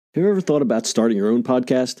Have you ever thought about starting your own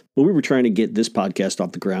podcast? When we were trying to get this podcast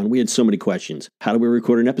off the ground, we had so many questions. How do we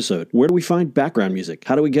record an episode? Where do we find background music?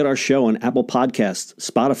 How do we get our show on Apple Podcasts,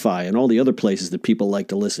 Spotify, and all the other places that people like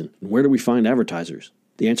to listen? And where do we find advertisers?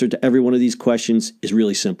 The answer to every one of these questions is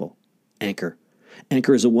really simple. Anchor.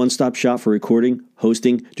 Anchor is a one-stop shop for recording,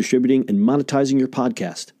 hosting, distributing, and monetizing your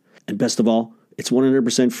podcast. And best of all, it's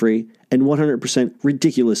 100% free and 100%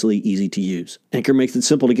 ridiculously easy to use. Anchor makes it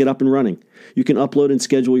simple to get up and running. You can upload and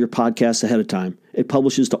schedule your podcasts ahead of time. It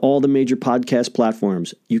publishes to all the major podcast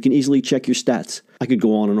platforms. You can easily check your stats. I could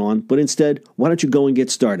go on, but instead, why don't you go and get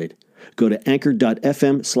started? Go to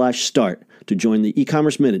anchor.fm/start to join the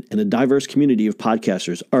e-commerce minute and a diverse community of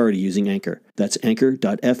podcasters already using Anchor. That's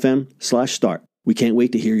anchor.fm/start. We can't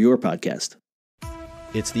wait to hear your podcast.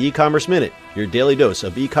 It's the e-commerce minute, your daily dose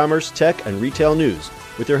of e-commerce, tech, and retail news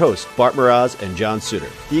with your hosts Bart Mraz and John Suter.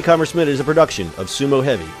 The e-commerce minute is a production of Sumo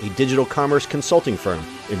Heavy, a digital commerce consulting firm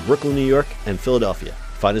in Brooklyn, New York, and Philadelphia.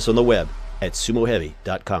 Find us on the web at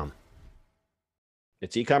sumoheavy.com.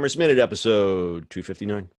 It's e-commerce minute episode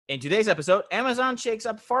 259. In today's episode, Amazon shakes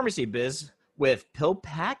up pharmacy biz with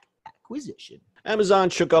PillPack acquisition. Amazon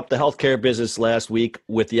shook up the healthcare business last week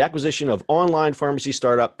with the acquisition of online pharmacy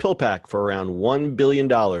startup PillPack for around $1 billion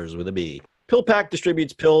with a B. PillPack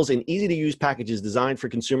distributes pills in easy-to-use packages designed for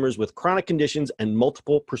consumers with chronic conditions and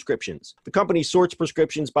multiple prescriptions. The company sorts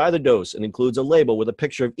prescriptions by the dose and includes a label with a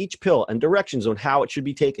picture of each pill and directions on how it should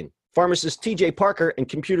be taken. Pharmacist TJ Parker and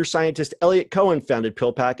computer scientist Elliot Cohen founded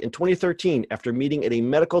PillPack in 2013 after meeting at a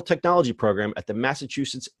medical technology program at the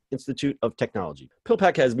Massachusetts Institute of Technology.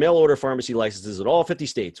 PillPack has mail-order pharmacy licenses in all 50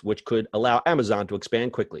 states, which could allow Amazon to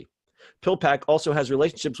expand quickly. PillPack also has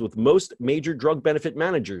relationships with most major drug benefit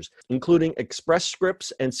managers, including Express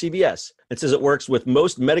Scripts and CVS, and says it works with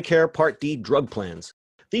most Medicare Part D drug plans.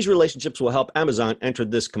 These relationships will help Amazon enter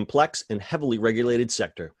this complex and heavily regulated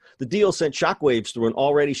sector. The deal sent shockwaves through an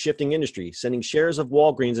already shifting industry, sending shares of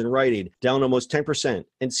Walgreens and Rite Aid down almost 10%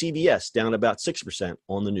 and CVS down about 6%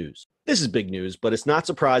 on the news. This is big news, but it's not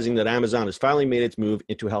surprising that Amazon has finally made its move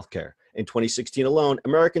into healthcare. In 2016 alone,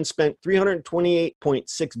 Americans spent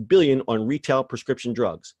 $328.6 billion on retail prescription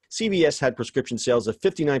drugs. CVS had prescription sales of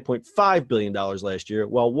 $59.5 billion last year,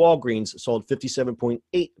 while Walgreens sold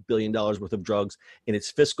 $57.8 billion worth of drugs in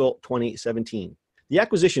its fiscal 2017. The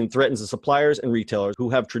acquisition threatens the suppliers and retailers who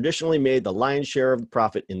have traditionally made the lion's share of the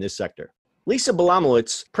profit in this sector. Lisa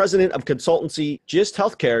Balamowitz, president of consultancy Gist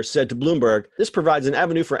Healthcare, said to Bloomberg, "This provides an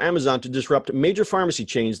avenue for Amazon to disrupt major pharmacy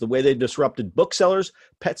chains the way they disrupted booksellers,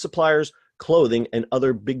 pet suppliers, clothing, and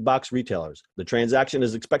other big box retailers. The transaction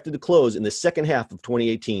is expected to close in the second half of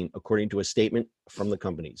 2018, according to a statement from the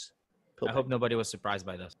companies." I hope nobody was surprised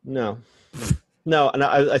by this. No, and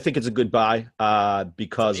I think it's a good buy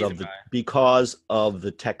because of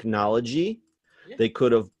the technology. Yeah. They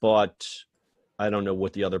could have bought. I don't know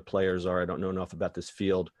what the other players are. I don't know enough about this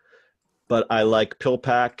field. But I like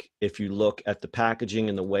PillPack. If you look at the packaging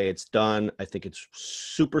and the way it's done, I think it's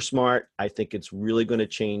super smart. I think it's really going to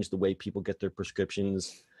change the way people get their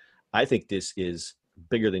prescriptions. I think this is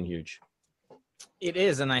bigger than huge. It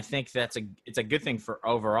is, and I think it's a good thing for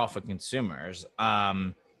overall for consumers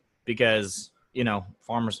because, you know,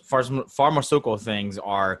 pharmaceutical things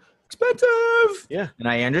are expensive. Yeah. And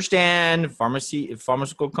I understand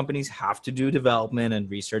pharmaceutical companies have to do development and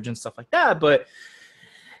research and stuff like that. But,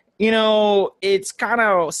 you know, it's kind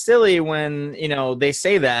of silly when, you know, they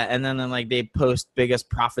say that and then like they post biggest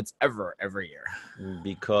profits ever every year.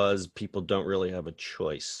 Because people don't really have a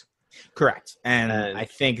choice. Correct. And I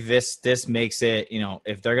think this makes it, you know,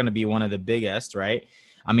 if they're going to be one of the biggest, right?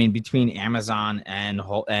 I mean, between Amazon and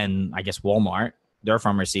I guess Walmart, their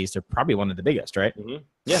pharmacies, they're probably one of the biggest, right? Mm-hmm.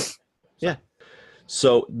 Yeah.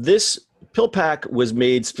 So this PillPack was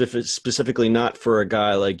made specifically not for a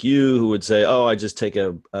guy like you who would say, "Oh, I just take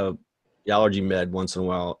a allergy med once in a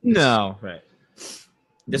while." No, right.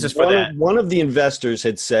 This is for that. One of the investors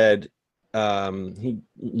had said, he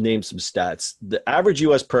named some stats. The average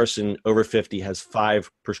U.S. person over 50 has 5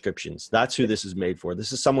 prescriptions. That's who this is made for.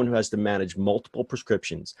 This is someone who has to manage multiple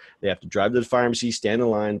prescriptions. They have to drive to the pharmacy, stand in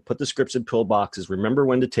line, put the scripts in pill boxes, remember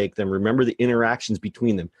when to take them, remember the interactions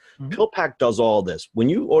between them. Mm-hmm. PillPack does all this. When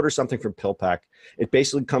you order something from PillPack, it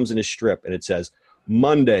basically comes in a strip and it says,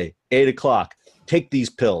 Monday, 8 o'clock, take these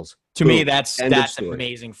pills. To me, that's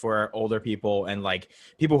amazing for older people and like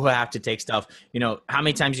people who have to take stuff. You know, how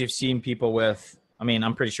many times you've seen people with, I mean,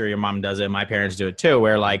 I'm pretty sure your mom does it. My parents do it too,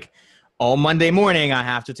 where like all Monday morning I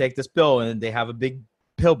have to take this pill and they have a big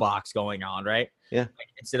pill box going on, right? Yeah. Like,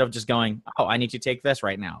 instead of just going, oh, I need to take this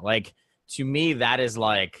right now. Like, to me, that is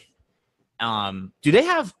like, do they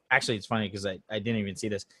have, actually, it's funny because I didn't even see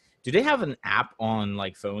this. Do they have an app on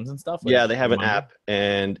like phones and stuff? Like, Yeah, they have an app,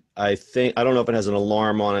 and I don't know if it has an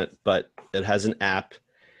alarm on it, but it has an app.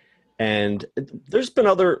 And there's been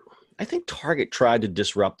I think Target tried to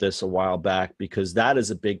disrupt this a while back because that is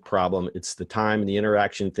a big problem. It's the time and the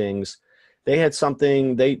interaction things. They had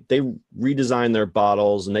something, they redesigned their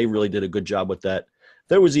bottles, and they really did a good job with that.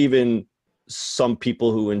 There was even some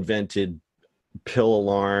people who invented pill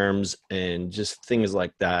alarms and just things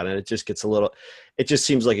like that. And it just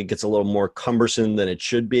seems like it gets a little more cumbersome than it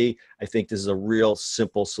should be. I think this is a real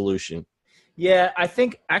simple solution. Yeah, I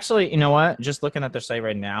think actually, you know what? Just looking at their site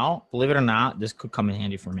right now, believe it or not, this could come in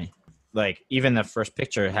handy for me. Like even the first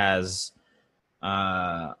picture has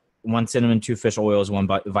 1 cinnamon, 2 fish oils, 1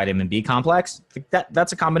 vitamin B complex. I think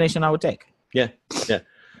that's a combination I would take. Yeah.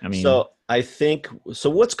 I mean, I think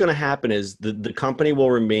what's going to happen is the company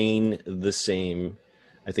will remain the same.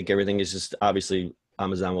 I think everything is just obviously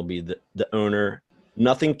Amazon will be the owner.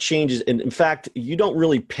 Nothing changes. And in fact, you don't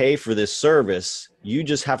really pay for this service. You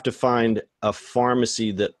just have to find a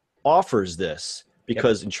pharmacy that offers this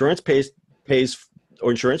because insurance pays,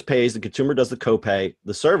 the consumer does the copay.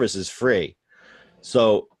 The service is free.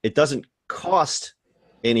 So it doesn't cost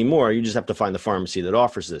anymore. You just have to find the pharmacy that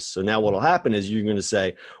offers this. So now what will happen is you're going to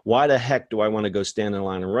say, why the heck do I want to go stand in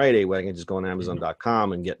line and Rite Aid when I can just go on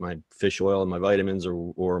Amazon.com and get my fish oil and my vitamins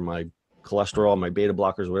or my cholesterol, my beta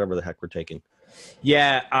blockers, whatever the heck we're taking.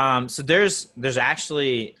 Yeah. So there's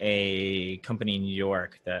actually a company in New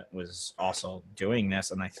York that was also doing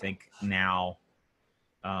this. And I think now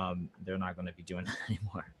they're not going to be doing that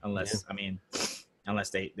anymore unless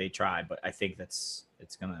they try. But I think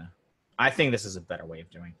I think this is a better way of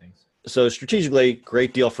doing things. So strategically,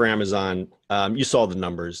 great deal for Amazon. You saw the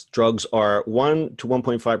numbers. Drugs are 1 to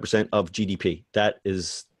 1.5% of GDP.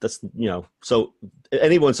 That's so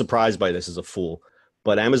anyone surprised by this is a fool.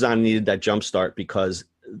 But Amazon needed that jump start because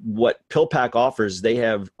what PillPack offers, they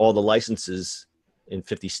have all the licenses in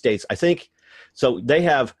 50 states. I think so. They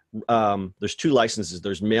have there's 2 licenses.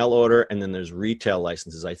 There's mail order and then there's retail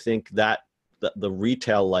licenses. I think that the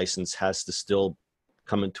retail license has to still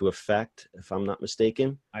come into effect, if I'm not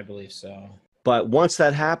mistaken. I believe so. But once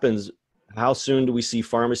that happens, how soon do we see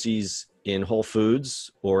pharmacies in Whole Foods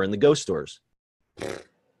or in the Go stores?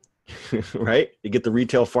 Right? You get the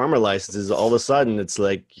retail pharma licenses, all of a sudden it's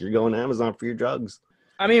like you're going to Amazon for your drugs.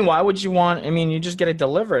 I mean, why would you want? I mean, you just get it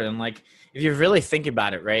delivered. And like, if you really think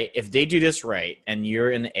about it, right? If they do this right and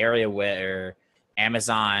you're in the area where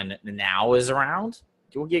Amazon now is around,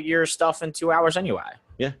 you'll get your stuff in 2 hours anyway.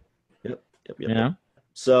 Yeah. Yep. Yeah.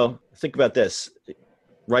 So think about this.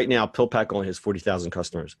 Right now, PillPack only has 40,000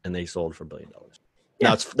 customers, and they sold for $1 billion. Yeah.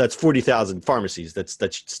 Now that's 40,000 pharmacies. That's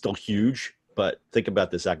still huge. But think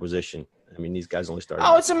about this acquisition. I mean, these guys only started.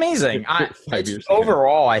 Oh, it's amazing. 5 years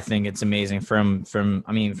overall, I think it's amazing from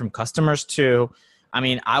customers to. I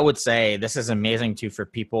mean, I would say this is amazing too for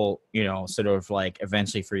people, sort of like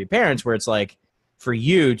eventually for your parents, where it's like for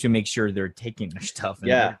you to make sure they're taking their stuff.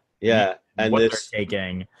 And and what they're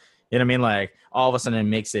taking. You know what I mean? Like all of a sudden it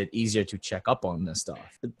makes it easier to check up on this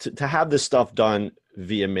stuff. To have this stuff done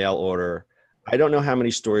via mail order, I don't know how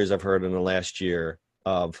many stories I've heard in the last year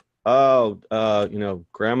of,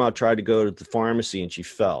 grandma tried to go to the pharmacy and she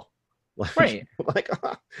fell. Right.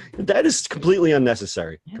 That is completely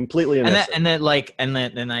unnecessary. Yeah. Completely unnecessary. And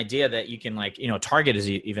then an idea that you can Target is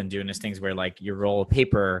even doing these things where like your roll of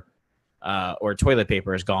paper or toilet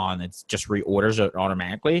paper is gone. It's just reorders it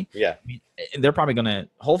automatically. Yeah. I mean, they're probably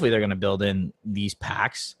hopefully they're going to build in these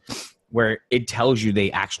packs where it tells you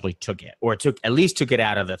they actually took it or at least took it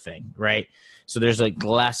out of the thing. Right. So there's like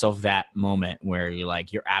less of that moment where you're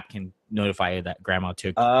like, your app can notify you that grandma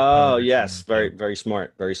took. Oh yes. Very, very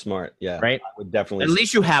smart. Very smart. Yeah. Right. I would definitely. At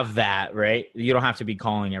least you have that, right? You don't have to be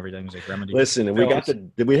calling everything. Like, grandma, listen,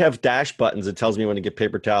 we have dash buttons that tells me when to get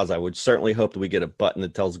paper towels. I would certainly hope that we get a button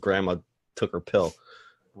that tells grandma took her pill.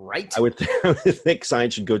 Right. I would think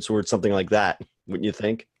science should go towards something like that. Wouldn't you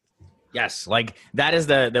think? Yes. Like that is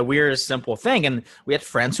the weirdest simple thing. And we had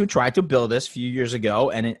friends who tried to build this a few years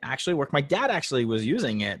ago and it actually worked. My dad actually was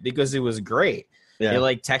using it because it was great. Yeah. They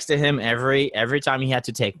like texted him every time he had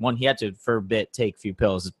to take one. He had to for a bit take a few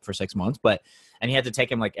pills for 6 months, and he had to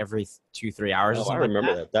take him like every 2-3 hours. Oh, I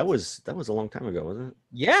remember that. That was a long time ago, wasn't it?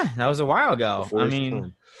 Yeah, that was a while ago.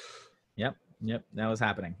 Yep, that was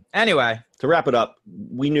happening. Anyway, to wrap it up,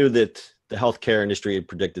 we knew that the healthcare industry had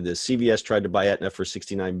predicted this. CVS tried to buy Aetna for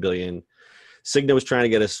 $69 billion. Cigna was trying to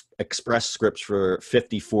get us Express Scripts for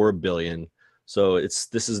 $54 billion. So this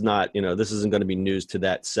isn't going to be news to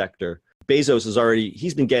that sector. Bezos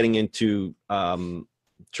he's been getting into trying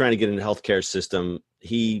to get into the healthcare system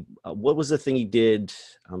what was the thing he did?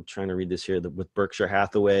 I'm trying to read this here with Berkshire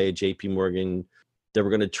Hathaway, JP Morgan. They were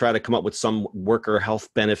going to try to come up with some worker health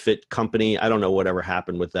benefit company. I don't know whatever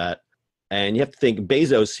happened with that. And you have to think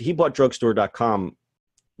Bezos, he bought drugstore.com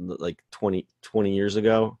like 20 years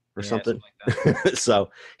ago or something. Like so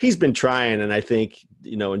he's been trying. And I think,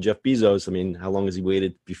 and Jeff Bezos, I mean, how long has he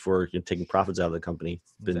waited before taking profits out of the company?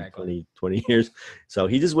 It's been 20 years. So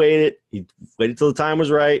he just waited. He waited till the time was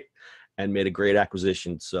right and made a great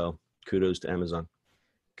acquisition. So kudos to Amazon.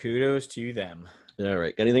 Kudos to them. All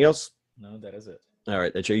right. Anything else? No, that is it. All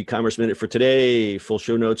right. That's your e-commerce minute for today. Full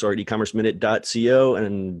show notes are at ecommerceminute.co.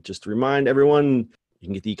 And just to remind everyone, you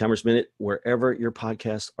can get the e-commerce minute wherever your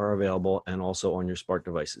podcasts are available and also on your smart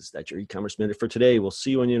devices. That's your e-commerce minute for today. We'll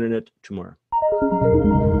see you on the internet tomorrow.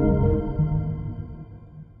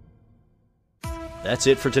 That's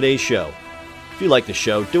it for today's show. If you like the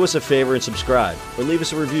show, do us a favor and subscribe or leave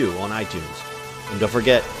us a review on iTunes. And don't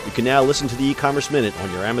forget, you can now listen to the e-commerce minute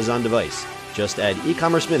on your Amazon device. Just add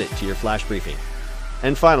e-commerce minute to your flash briefing.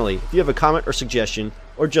 And finally, if you have a comment or suggestion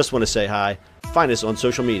or just want to say hi, find us on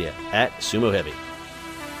social media at Sumo Heavy.